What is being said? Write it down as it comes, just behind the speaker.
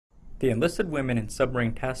The Enlisted Women in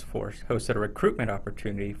Submarine Task Force hosted a recruitment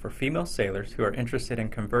opportunity for female sailors who are interested in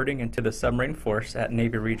converting into the submarine force at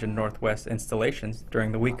Navy Region Northwest installations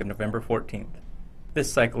during the week of November 14th.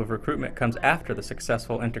 This cycle of recruitment comes after the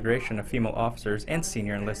successful integration of female officers and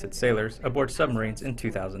senior enlisted sailors aboard submarines in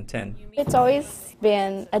 2010. It's always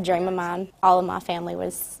been a dream of mine. All of my family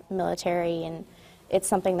was military, and it's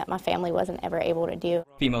something that my family wasn't ever able to do.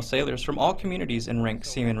 Female sailors from all communities in rank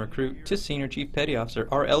Seaman Recruit to Senior Chief Petty Officer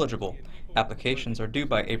are eligible. Applications are due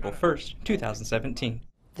by April 1st, 2017.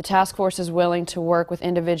 The task force is willing to work with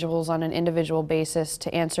individuals on an individual basis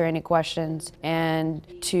to answer any questions and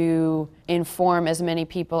to inform as many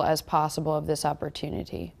people as possible of this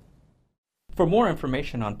opportunity. For more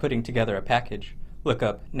information on putting together a package, look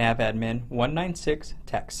up NAVADMIN 196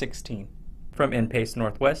 TAC 16. From NPACE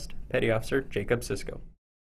Northwest, Petty Officer Jacob Sisko.